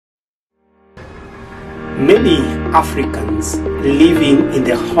Many Africans living in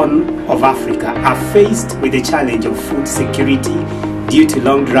the Horn of Africa are faced with the challenge of food security due to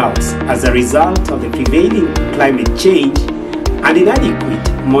long droughts as a result of the prevailing climate change and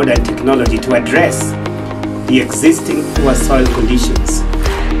inadequate modern technology to address the existing poor soil conditions.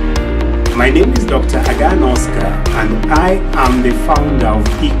 My name is Dr. Aghan and I am the founder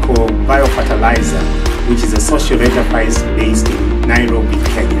of Eco Biofertilizer, which is a social enterprise based in Nairobi,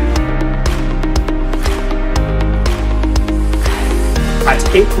 Kenya.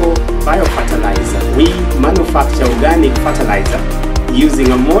 At Eco Biofertilizer, we manufacture organic fertilizer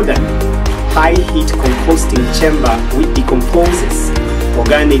using a modern high-heat composting chamber which decomposes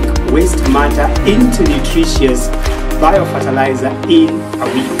organic waste matter into nutritious biofertilizer in a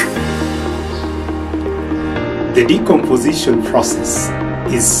week. The decomposition process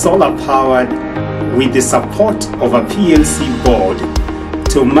is solar-powered with the support of a PLC board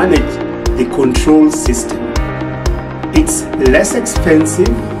to manage the control system. It's less expensive,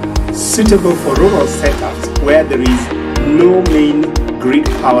 suitable for rural setups where there is no main grid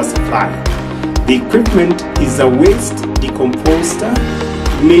power supply. The equipment is a waste decomposter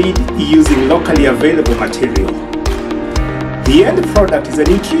made using locally available material. The end product is a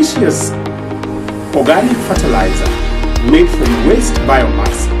nutritious organic fertilizer made from waste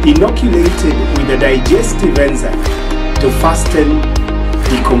biomass inoculated with a digestive enzyme to fasten the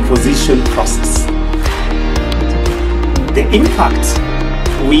decomposition process. The impact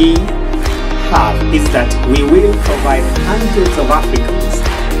we have is that we will provide hundreds of Africans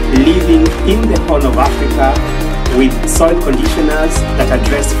living in the Horn of Africa with soil conditioners that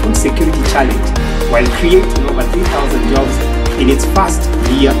address food security challenge while creating over 3,000 jobs in its first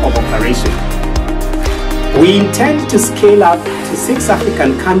year of operation. We intend to scale up to 6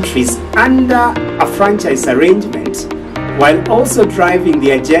 African countries under a franchise arrangement while also driving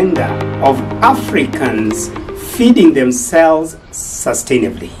the agenda of Africans feeding themselves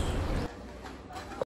sustainably.